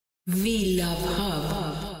VLuv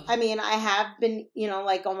Hub. I mean, I have been,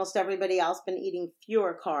 like almost everybody else, been eating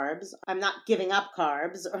fewer carbs. I'm not giving up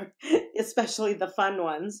carbs, or especially the fun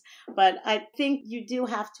ones. But I think you do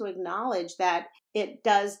have to acknowledge that it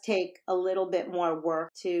does take a little bit more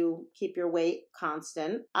work to keep your weight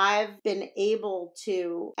constant. I've been able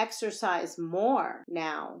to exercise more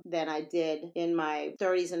now than I did in my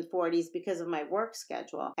 30s and 40s because of my work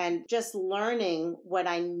schedule, and just learning what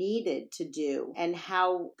I needed to do and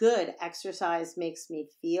how good exercise makes me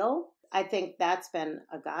feel. I think that's been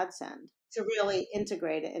a godsend to really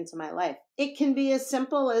integrate it into my life. It can be as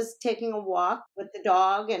simple as taking a walk with the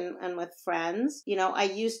dog and with friends. I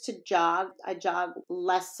used to jog. I jog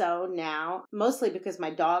less so now, mostly because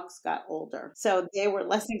my dogs got older. So they were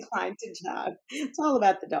less inclined to jog. It's all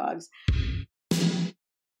about the dogs.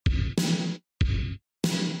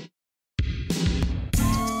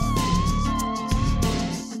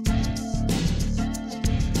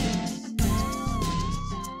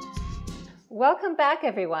 Welcome back,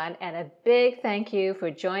 everyone, and a big thank you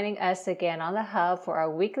for joining us again on the Hub for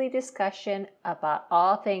our weekly discussion about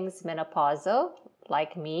all things menopausal,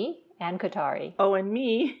 like me and Katari. Oh, and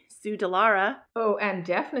me, Sue DeLara. Oh, and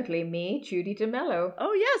definitely me, Judy DeMello.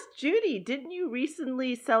 Oh, yes, Judy. Didn't you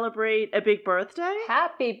recently celebrate a big birthday?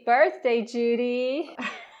 Happy birthday, Judy.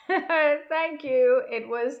 Thank you. It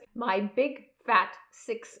was my big fat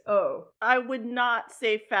 6-0. I would not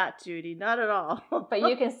say fat, Judy. Not at all. But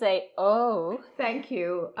you can say, oh. Thank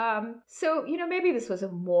you. So, maybe this was a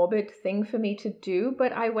morbid thing for me to do,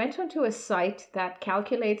 but I went onto a site that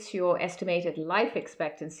calculates your estimated life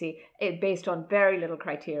expectancy based on very little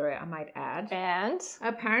criteria, I might add. And?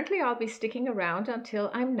 Apparently, I'll be sticking around until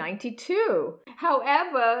I'm 92.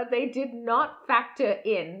 However, they did not factor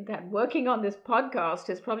in that working on this podcast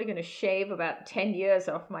is probably going to shave about 10 years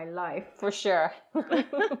off my life. For sure.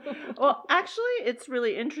 Well, actually, it's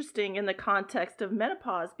really interesting in the context of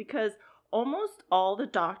menopause because almost all the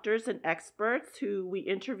doctors and experts who we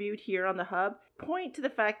interviewed here on the Hub point to the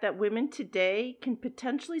fact that women today can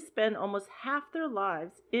potentially spend almost half their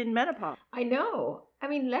lives in menopause. I know. I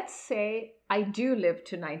mean, let's say I do live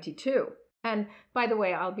to 92. And by the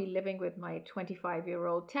way, I'll be living with my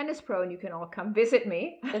 25-year-old tennis pro, and you can all come visit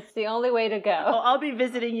me. It's the only way to go. Oh, I'll be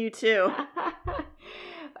visiting you too.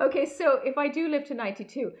 Okay, so if I do live to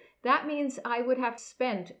 92, that means I would have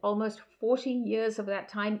spent almost 40 years of that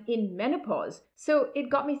time in menopause. So it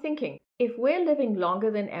got me thinking, if we're living longer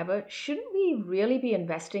than ever, shouldn't we really be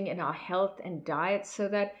investing in our health and diet so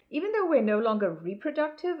that even though we're no longer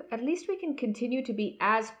reproductive, at least we can continue to be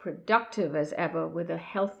as productive as ever with a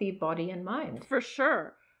healthy body and mind? For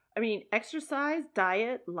sure. I mean, exercise,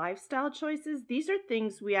 diet, lifestyle choices, these are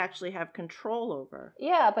things we actually have control over.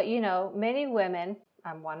 Yeah, but many women,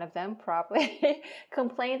 I'm one of them probably,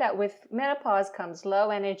 complain that with menopause comes low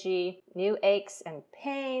energy, new aches and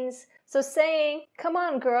pains. So saying, come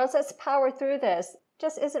on girls, let's power through this,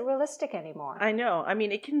 just isn't realistic anymore. I know. I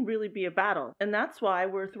mean, it can really be a battle. And that's why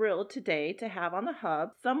we're thrilled today to have on the Hub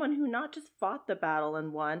someone who not just fought the battle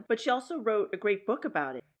and won, but she also wrote a great book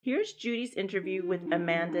about it. Here's Judy's interview with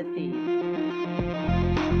Amanda Thebe.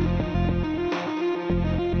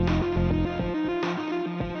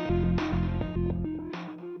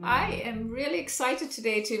 I am really excited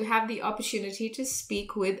today to have the opportunity to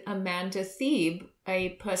speak with Amanda Thebe, a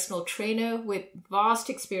personal trainer with vast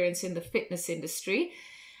experience in the fitness industry.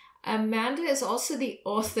 Amanda is also the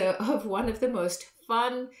author of one of the most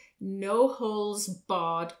fun,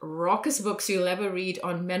 no-holds-barred, raucous books you'll ever read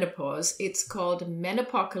on menopause. It's called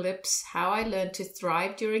Menopocalypse, How I Learned to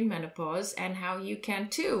Thrive During Menopause and How You Can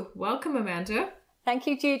Too. Welcome, Amanda. Thank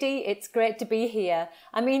you, Judy. It's great to be here.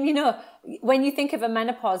 I mean, when you think of a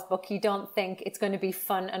menopause book, you don't think it's going to be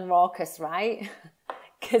fun and raucous, right?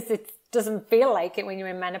 Because it doesn't feel like it when you're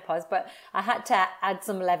in menopause. But I had to add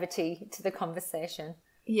some levity to the conversation.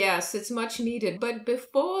 Yes, it's much needed. But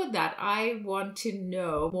before that, I want to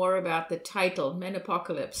know more about the title,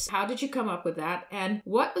 Menopocalypse. How did you come up with that? And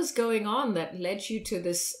what was going on that led you to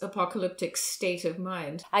this apocalyptic state of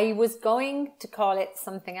mind? I was going to call it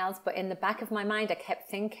something else, but in the back of my mind, I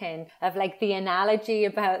kept thinking of like the analogy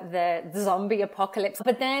about the zombie apocalypse.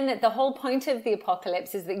 But then the whole point of the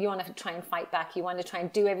apocalypse is that you want to try and fight back. You want to try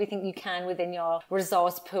and do everything you can within your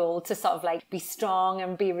resource pool to sort of like be strong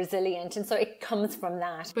and be resilient. And so it comes from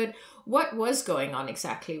that. But what was going on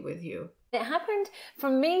exactly with you? It happened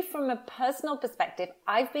from me from a personal perspective.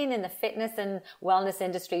 I've been in the fitness and wellness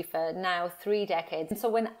industry for now 3 decades. And so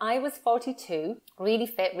when I was 42, really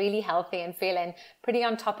fit, really healthy and feeling pretty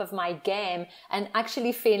on top of my game and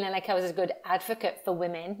actually feeling like I was a good advocate for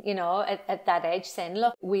women, you know, at that age, saying,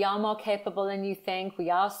 look, we are more capable than you think. We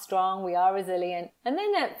are strong. We are resilient. And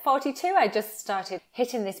then at 42, I just started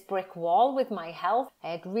hitting this brick wall with my health.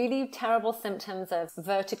 I had really terrible symptoms of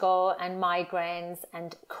vertigo and migraines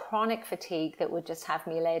and chronic fatigue that would just have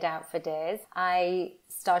me laid out for days. I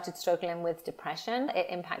started struggling with depression. It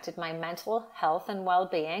impacted my mental health and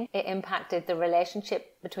well-being. It impacted the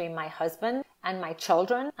relationship between my husband and my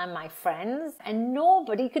children and my friends. And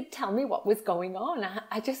nobody could tell me what was going on.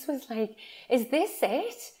 I just was like, is this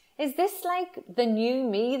it? Is this like the new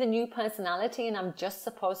me, the new personality, and I'm just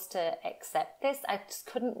supposed to accept this? I just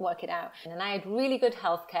couldn't work it out. And I had really good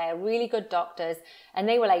healthcare, really good doctors, and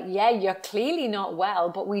they were like, yeah, you're clearly not well,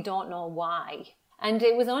 but we don't know why. And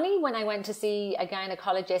it was only when I went to see a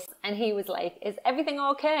gynecologist and he was like, is everything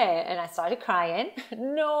okay? And I started crying.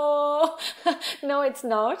 No, no, it's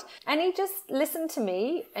not. And he just listened to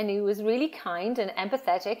me and he was really kind and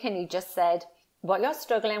empathetic. And he just said, what you're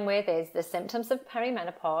struggling with is the symptoms of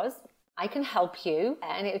perimenopause. I can help you.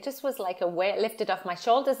 And it just was like a weight lifted off my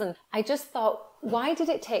shoulders. And I just thought, why did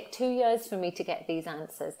it take 2 years for me to get these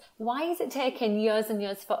answers? Why is it taking years and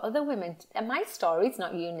years for other women? And my story's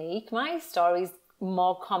not unique. My story's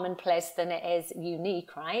more commonplace than it is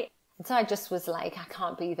unique, right? And so I just was like, I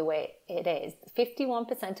can't be the way it is.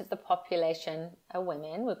 51% of the population are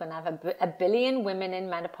women. We're going to have a billion women in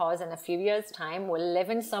menopause in a few years' time. We're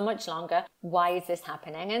living so much longer. Why is this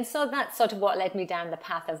happening? And so that's sort of what led me down the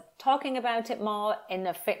path of talking about it more in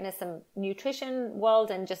the fitness and nutrition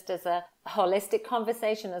world and just as a holistic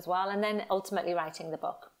conversation as well. And then ultimately writing the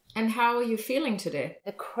book. And how are you feeling today?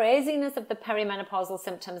 The craziness of the perimenopausal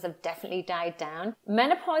symptoms have definitely died down.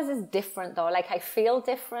 Menopause is different though. Like I feel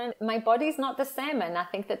different. My body's not the same. And I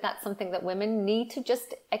think that that's something that women need to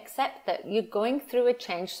just accept, that you're going through a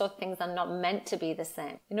change, so things are not meant to be the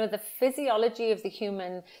same. You know, the physiology of the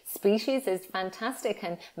human species is fantastic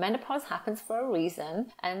and menopause happens for a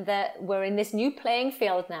reason, and that we're in this new playing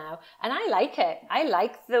field now. And I like it. I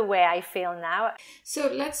like the way I feel now.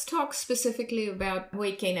 So let's talk specifically about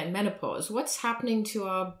weight gain and menopause. What's happening to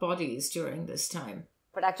our bodies during this time?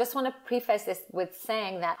 But I just want to preface this with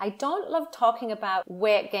saying that I don't love talking about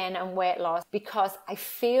weight gain and weight loss because I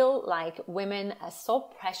feel like women are so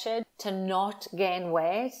pressured to not gain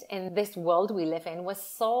weight in this world we live in. We're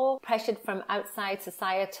so pressured from outside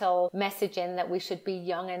societal messaging that we should be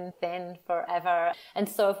young and thin forever. And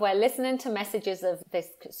so if we're listening to messages of this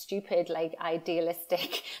stupid, like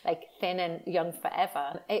idealistic, like thin and young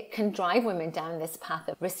forever, it can drive women down this path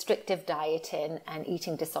of restrictive dieting and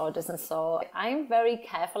eating disorders. And so I'm very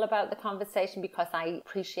careful about the conversation because I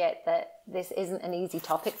appreciate that this isn't an easy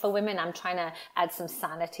topic for women. I'm trying to add some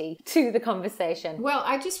sanity to the conversation. Well,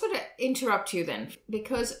 I just want to interrupt you then,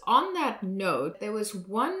 because on that note, there was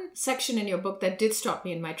one section in your book that did stop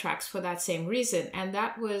me in my tracks for that same reason, and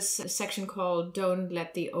that was a section called Don't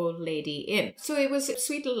Let the Old Lady In. So it was a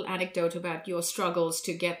sweet little anecdote about your struggles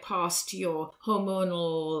to get past your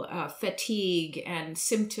hormonal fatigue and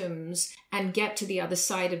symptoms and get to the other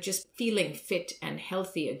side of just feeling fit and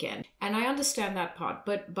healthy again. And I understand that part,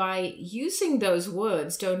 but by using those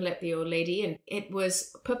words, don't let the old lady in, it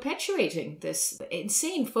was perpetuating this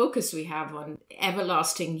insane focus we have on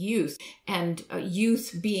everlasting youth and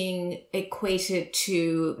youth being equated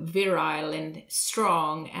to virile and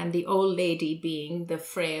strong and the old lady being the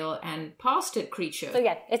frail and past it creature. So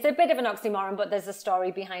yeah, it's a bit of an oxymoron, but there's a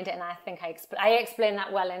story behind it, and I think I explain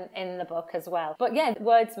that well in the book as well. But yeah,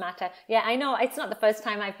 words matter. Yeah, I know it's not the first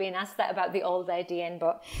time I've been asked that about the old lady in,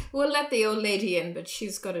 but we'll let the old lady in, but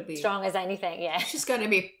she's got to be strong as anything. Yeah, she's got to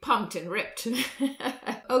be pumped and ripped.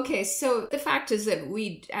 Okay, so the fact is that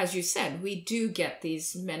we, as you said, we do get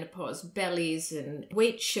these menopause bellies and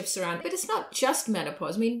weight shifts around, but it's not just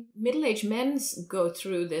menopause. I mean, middle-aged men go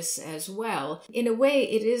through this as well. In a way,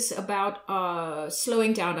 it is about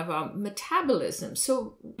slowing down of our metabolism.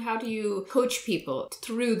 So how do you coach people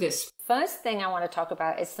through this? First thing I want to talk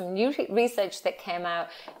about is some new research that came out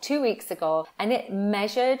 2 weeks ago, and it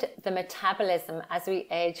measured the metabolism as we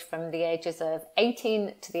age from the ages of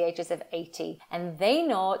 18 to the ages of 80. And they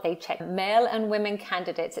check male and women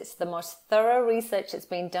candidates. It's the most thorough research that's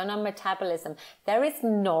been done on metabolism. There is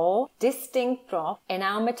no distinct drop in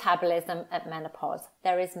our metabolism at menopause.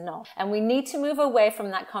 There is not. And we need to move away from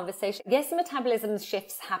that conversation. Yes, metabolism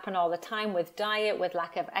shifts happen all the time with diet, with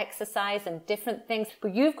lack of exercise and different things,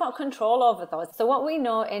 but you've got control over those. So what we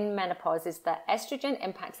know in menopause is that estrogen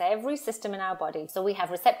impacts every system in our body. So we have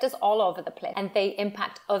receptors all over the place and they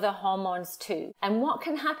impact other hormones too. And what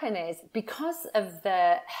can happen is because of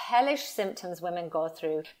the hellish symptoms women go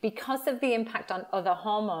through, because of the impact on other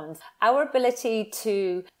hormones, our ability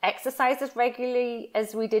to exercise as regularly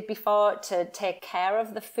as we did before, to take care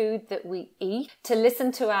of the food that we eat, to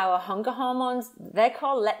listen to our hunger hormones. They're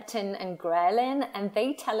called leptin and ghrelin, and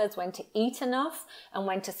they tell us when to eat enough and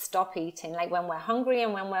when to stop eating, like when we're hungry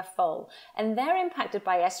and when we're full. And they're impacted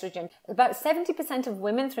by estrogen. About 70% of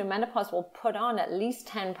women through menopause will put on at least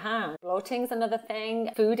 10 pounds. Bloating's another thing.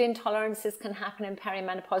 Food intolerances can happen in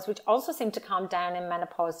perimenopause, which also seem to calm down in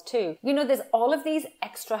menopause too. You know, there's all of these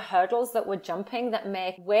extra hurdles that we're jumping that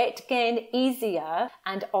make weight gain easier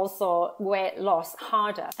and also weight loss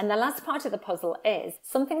harder. And the last part of the puzzle is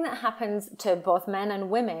something that happens to both men and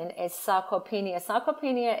women is sarcopenia.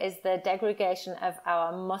 Sarcopenia is the degradation of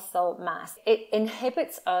our muscle mass. It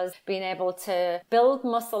inhibits us being able to build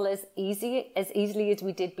muscle as easily as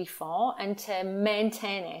we did before and to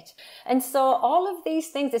maintain it. And so all of these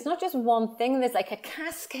things, it's not just one thing, there's like a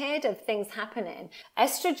cascade of things happening.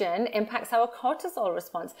 Estrogen impacts our cortisol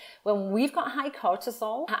response. When we've got high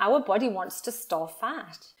cortisol, our body wants to store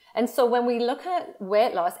fat. And so when we look at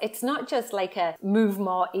weight loss, it's not just like a move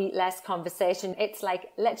more, eat less conversation. It's like,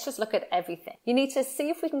 let's just look at everything. You need to see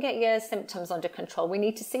if we can get your symptoms under control. We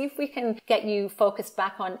need to see if we can get you focused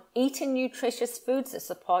back on eating nutritious foods that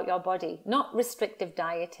support your body, not restrictive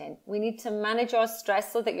dieting. We need to manage your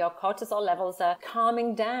stress so that your cortisol levels are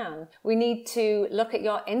calming down. We need to look at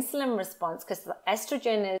your insulin response because the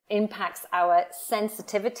estrogen impacts our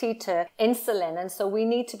sensitivity to insulin. And so we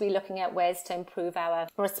need to be looking at ways to improve our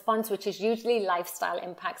response, which is usually lifestyle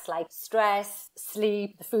impacts like stress,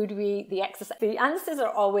 sleep, the food we eat, the exercise. The answers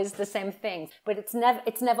are always the same things, but it's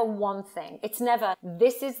never one thing. It's never,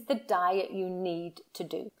 this is the diet you need to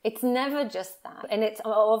do. It's never just that. And it's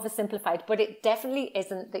oversimplified, but it definitely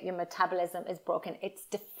isn't that your metabolism is broken. It's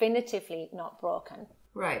definitively not broken.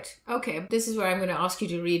 Right. Okay. This is where I'm going to ask you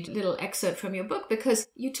to read a little excerpt from your book because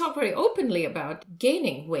you talk very openly about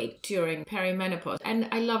gaining weight during perimenopause. And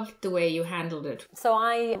I loved the way you handled it. So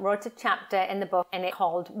I wrote a chapter in the book and it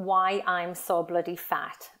called Why I'm So Bloody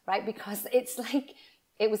Fat, right? Because it's like,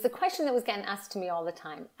 it was the question that was getting asked to me all the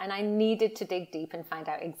time. And I needed to dig deep and find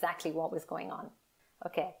out exactly what was going on.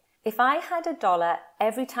 Okay. If I had $1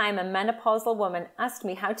 every time a menopausal woman asked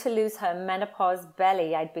me how to lose her menopause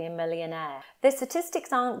belly, I'd be a millionaire. The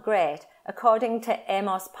statistics aren't great. According to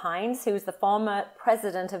Amos Pines, who's the former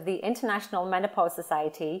president of the International Menopause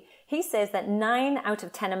Society, he says that 9 out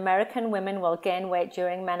of 10 American women will gain weight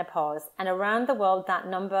during menopause, and around the world that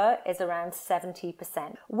number is around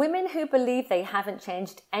 70%. Women who believe they haven't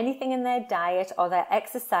changed anything in their diet or their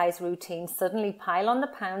exercise routine suddenly pile on the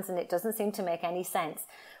pounds and it doesn't seem to make any sense,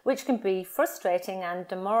 which can be frustrating and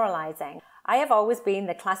demoralizing. I have always been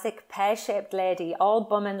the classic pear-shaped lady, all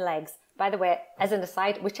bum and legs. By the way, as an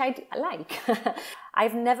aside, which I like,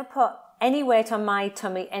 I've never put any weight on my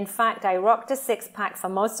tummy. In fact, I rocked a six-pack for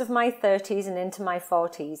most of my 30s and into my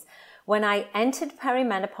 40s. When I entered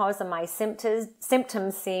perimenopause and my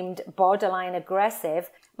symptoms seemed borderline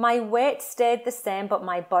aggressive, my weight stayed the same, but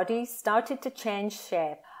my body started to change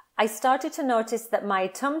shape. I started to notice that my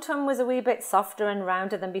tum-tum was a wee bit softer and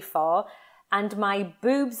rounder than before, and my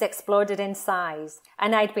boobs exploded in size,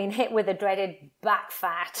 and I'd been hit with a dreaded back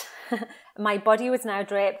fat. My body was now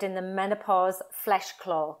draped in the menopause flesh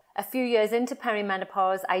claw. A few years into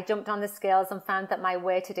perimenopause, I jumped on the scales and found that my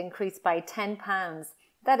weight had increased by 10 pounds.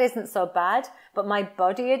 That isn't so bad, but my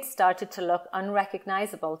body had started to look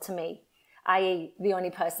unrecognizable to me, i.e. the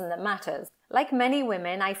only person that matters. Like many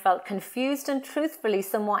women, I felt confused and truthfully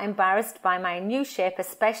somewhat embarrassed by my new shape,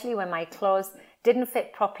 especially when my clothes didn't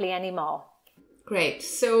fit properly anymore. Great.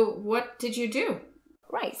 So what did you do?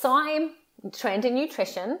 Right. So I'm trained in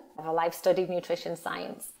nutrition. I've studied nutrition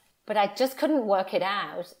science, but I just couldn't work it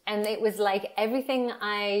out. And it was like everything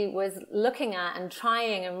I was looking at and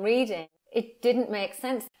trying and reading, it didn't make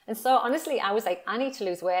sense. And so honestly, I was like, I need to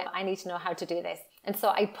lose weight. I need to know how to do this. And so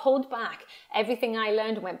I pulled back everything I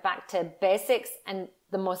learned, went back to basics and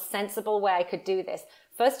the most sensible way I could do this.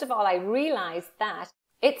 First of all, I realized that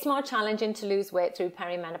it's more challenging to lose weight through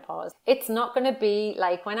perimenopause. It's not going to be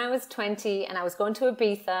like when I was 20 and I was going to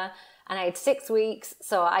Ibiza and I had 6 weeks,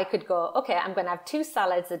 so I could go, okay, I'm going to have 2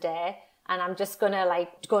 salads a day and I'm just going to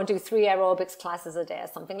like go and do 3 aerobics classes a day or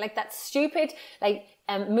something like that. Stupid, like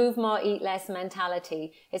move more, eat less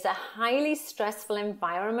mentality is a highly stressful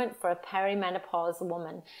environment for a perimenopause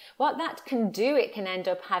woman. What that can do, it can end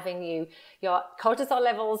up having your cortisol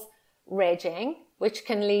levels raging, which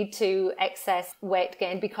can lead to excess weight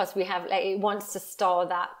gain because it wants to store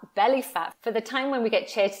that belly fat. For the time when we get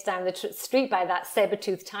chased down the street by that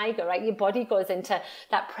saber-toothed tiger, right, your body goes into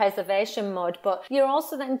that preservation mode, but you're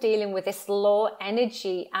also then dealing with this low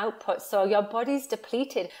energy output. So your body's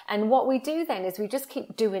depleted. And what we do then is we just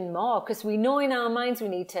keep doing more because we know in our minds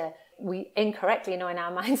we incorrectly know in our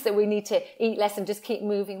minds that we need to eat less and just keep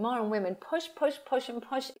moving more. And women push, and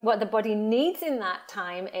push. What the body needs in that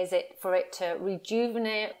time is for it to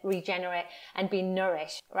rejuvenate, regenerate, and be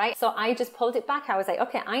nourished, right? So I just pulled it back. I was like,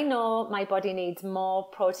 okay, I know my body needs more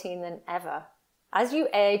protein than ever. As you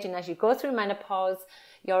age and as you go through menopause,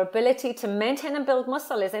 your ability to maintain and build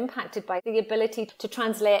muscle is impacted by the ability to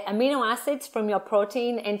translate amino acids from your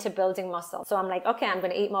protein into building muscle. So I'm like, okay, I'm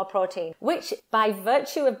going to eat more protein, which by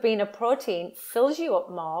virtue of being a protein fills you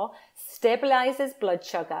up more, stabilizes blood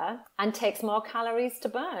sugar, and takes more calories to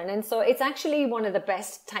burn. And so it's actually one of the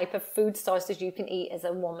best type of food sources you can eat as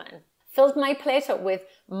a woman. Filled my plate up with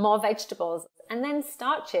more vegetables and then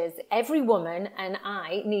starches. Every woman and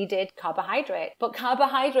I needed carbohydrate, but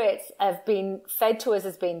carbohydrates have been fed to us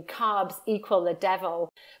as being carbs equal the devil.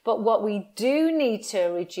 But what we do need to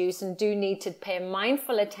reduce and do need to pay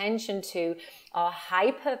mindful attention to are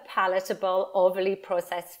hyper palatable, overly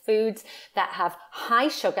processed foods that have high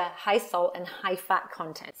sugar, high salt, and high fat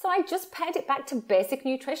content. So I just pared it back to basic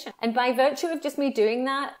nutrition. And by virtue of just me doing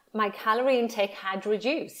that, my calorie intake had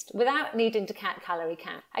reduced without needing to calorie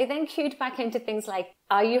count. I then cued back into things like,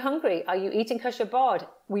 are you hungry? Are you eating because you're bored?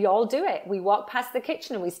 We all do it. We walk past the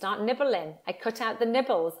kitchen and we start nibbling. I cut out the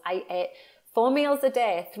nibbles. I ate 4 meals a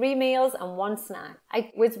day, 3 meals and 1 snack.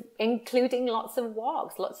 I was including lots of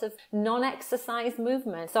walks, lots of non-exercise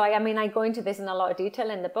movement. So I go into this in a lot of detail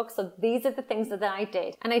in the book. So these are the things that I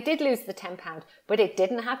did. And I did lose the 10 pounds, but it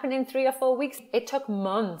didn't happen in 3 or 4 weeks. It took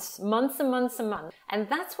months and months and months. And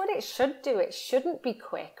that's what it should do. It shouldn't be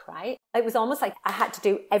quick, right? It was almost like I had to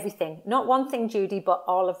do everything. Not one thing, Judy, but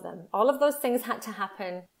all of them. All of those things had to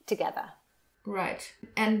happen together. Right.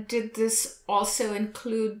 And did this also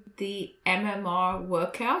include the MMR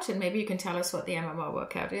workout? And maybe you can tell us what the MMR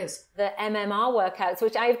workout is. The MMR workouts,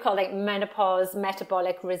 which I've called like menopause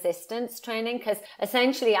metabolic resistance training, because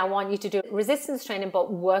essentially I want you to do resistance training,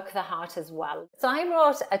 but work the heart as well. So I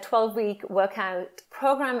wrote a 12-week workout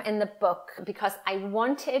program in the book because I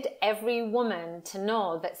wanted every woman to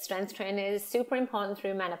know that strength training is super important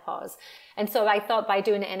through menopause. And so I thought by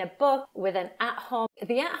doing it in a book with the at-home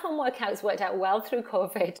workouts worked out well through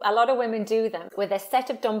COVID. A lot of women do them with a set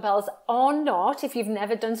of dumbbells or not. If you've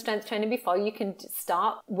never done strength training before, you can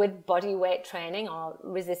start with body weight training or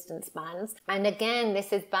resistance bands. And again,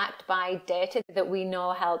 this is backed by data that we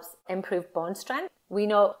know helps improve bone strength. We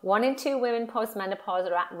know 1 in 2 women post-menopause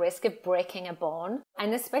are at risk of breaking a bone.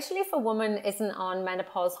 And especially if a woman isn't on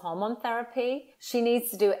menopause hormone therapy, she needs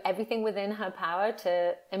to do everything within her power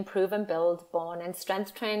to improve and build bone. And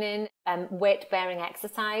strength training, weight-bearing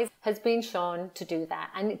exercise has been shown to do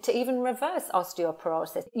that and to even reverse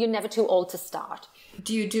osteoporosis. You're never too old to start.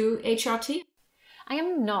 Do you do HRT? I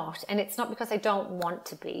am not, and it's not because I don't want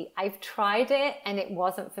to be. I've tried it and it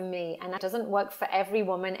wasn't for me, and it doesn't work for every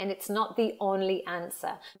woman, and it's not the only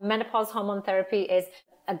answer. Menopause hormone therapy is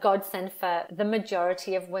a godsend for the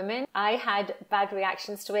majority of women. I had bad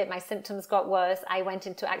reactions to it. My symptoms got worse. I went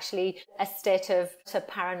into actually a state of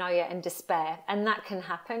paranoia and despair, and that can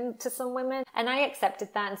happen to some women. And I accepted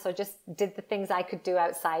that, and so just did the things I could do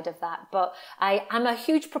outside of that. But I am a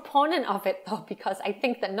huge proponent of it, though, because I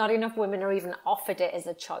think that not enough women are even offered it as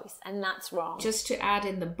a choice, and that's wrong. Just to add,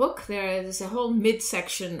 in the book, there is a whole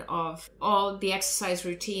midsection of all the exercise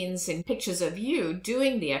routines and pictures of you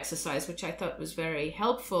doing the exercise, which I thought was very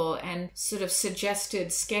helpful and sort of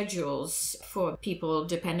suggested schedules for people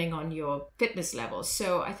depending on your fitness level.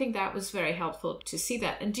 So I think that was very helpful to see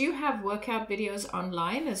that. And do you have workout videos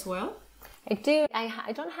online as well? I do.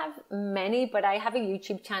 I don't have many, but I have a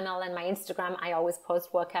YouTube channel and my Instagram. I always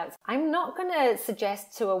post workouts. I'm not going to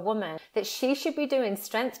suggest to a woman that she should be doing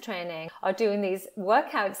strength training or doing these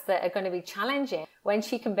workouts that are going to be challenging when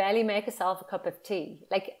she can barely make herself a cup of tea.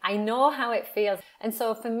 Like, I know how it feels. And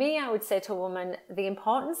so for me, I would say to a woman, the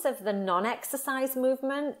importance of the non-exercise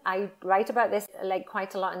movement, I write about this like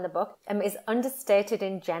quite a lot in the book, is understated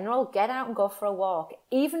in general. Get out and go for a walk.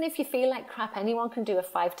 Even if you feel like crap, anyone can do a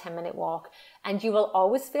 5-10 minute walk. and you will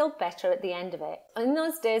always feel better at the end of it. In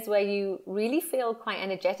those days where you really feel quite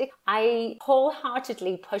energetic, I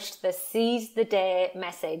wholeheartedly pushed the seize the day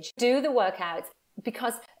message. Do the workouts,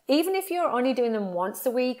 because even if you're only doing them once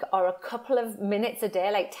a week or a couple of minutes a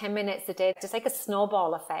day, like 10 minutes a day, just like a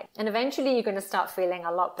snowball effect. And eventually you're going to start feeling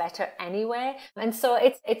a lot better anyway. And so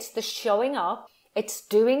it's the showing up, it's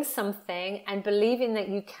doing something and believing that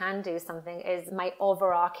you can do something is my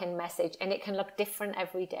overarching message, and it can look different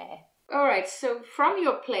every day. All right, so from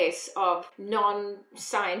your place of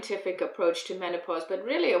non-scientific approach to menopause, but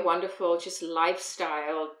really a wonderful just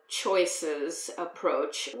lifestyle choices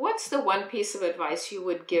approach, what's the one piece of advice you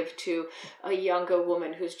would give to a younger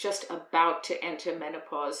woman who's just about to enter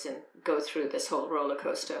menopause and go through this whole roller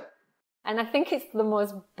coaster? And I think it's the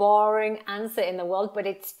most boring answer in the world, but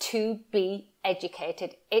it's to be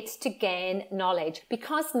educated. It's to gain knowledge,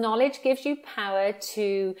 because knowledge gives you power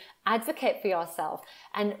to advocate for yourself.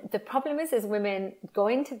 And the problem is women go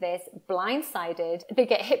into this blindsided. They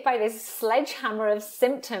get hit by this sledgehammer of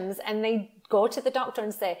symptoms and they go to the doctor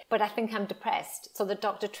and say, but I think I'm depressed. So the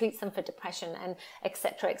doctor treats them for depression, and et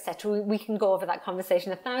cetera, et cetera. We can go over that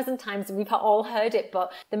conversation 1,000 times, and we've all heard it.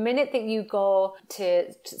 But the minute that you go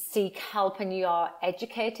to seek help and you are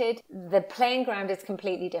educated, the playing ground is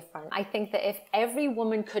completely different. I think that if every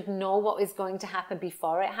woman could know what is going to happen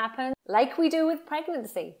before it happens, like we do with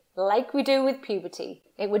pregnancy, like we do with puberty,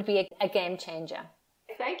 it would be a game changer.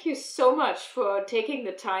 Thank you so much for taking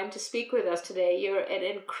the time to speak with us today. You're an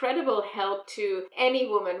incredible help to any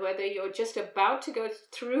woman, whether you're just about to go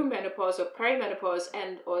through menopause or perimenopause,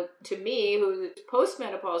 or to me, who's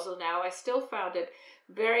postmenopausal now. I still found it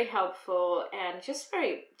very helpful and just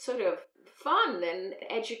very sort of fun and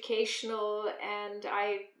educational, and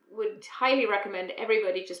I would highly recommend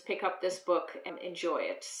everybody just pick up this book and enjoy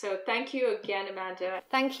it. So thank you again, Amanda.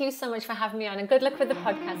 Thank you so much for having me on, and good luck with the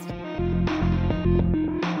podcast.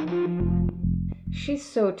 She's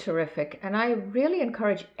so terrific, and I really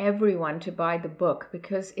encourage everyone to buy the book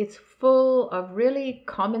because it's full of really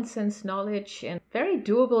common sense knowledge and very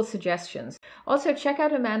doable suggestions. Also, check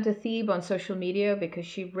out Amanda Thebe on social media because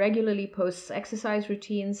she regularly posts exercise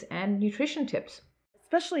routines and nutrition tips.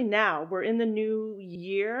 Especially now, we're in the new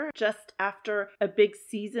year, just after a big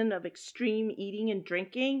season of extreme eating and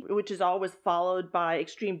drinking, which is always followed by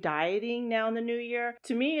extreme dieting now in the new year.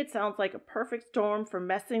 To me, it sounds like a perfect storm for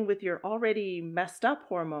messing with your already messed up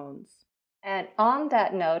hormones. And on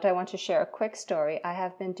that note, I want to share a quick story. I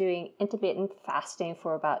have been doing intermittent fasting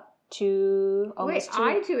for about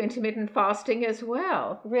I do intermittent fasting as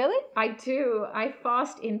well. Really? I do. I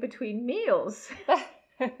fast in between meals.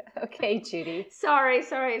 Okay, Judy. Sorry,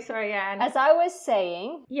 Anne. As I was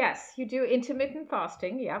saying... Yes, you do intermittent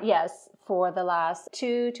fasting, yeah. Yes, for the last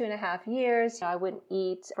 2.5 years, I would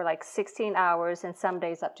eat for like 16 hours and some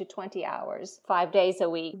days up to 20 hours, 5 days a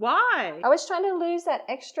week. Why? I was trying to lose that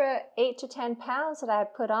extra 8 to 10 pounds that I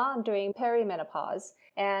had put on during perimenopause,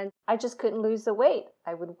 and I just couldn't lose the weight.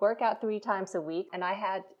 I would work out 3 times a week, and I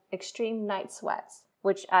had extreme night sweats,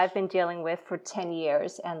 which I've been dealing with for 10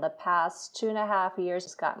 years. And the past 2.5 years,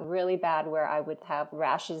 it's gotten really bad where I would have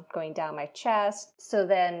rashes going down my chest. So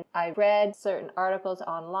then I read certain articles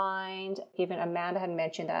online. Even Amanda had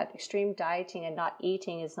mentioned that extreme dieting and not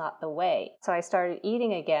eating is not the way. So I started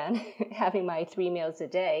eating again, having my 3 meals a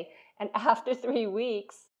day. And after 3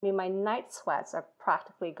 weeks, my night sweats are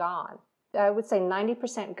practically gone. I would say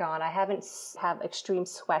 90% gone. I haven't have extreme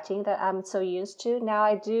sweating that I'm so used to. Now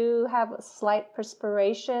I do have a slight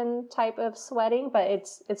perspiration type of sweating, but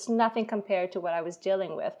it's nothing compared to what I was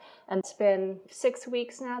dealing with. And it's been 6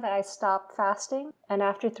 weeks now that I stopped fasting. And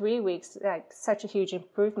after 3 weeks, such a huge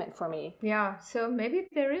improvement for me. Yeah, so maybe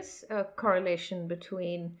there is a correlation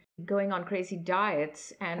between going on crazy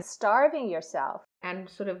diets and starving yourself. And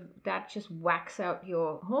sort of that just whacks out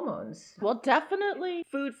your hormones. Well, definitely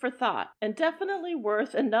food for thought, and definitely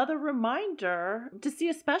worth another reminder to see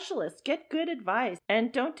a specialist, get good advice,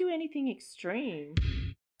 and don't do anything extreme.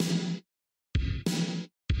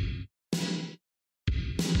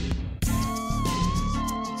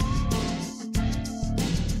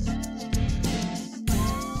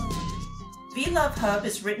 VLuv Hub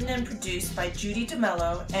is written and produced by Judy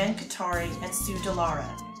DeMello, Ann Katari, and Sue Delara.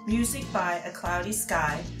 Music by A Cloudy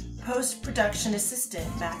Sky. Post-production assistant,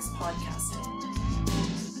 Max Podcasting.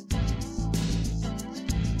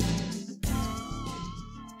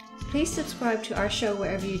 Please subscribe to our show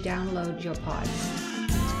wherever you download your pods.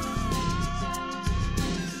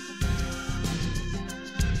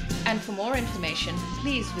 And for more information,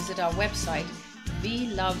 please visit our website,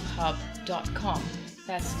 VLuvHub.com.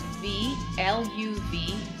 That's VLUVHUB.com.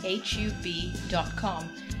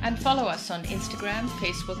 And follow us on Instagram,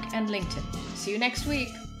 Facebook, and LinkedIn. See you next week.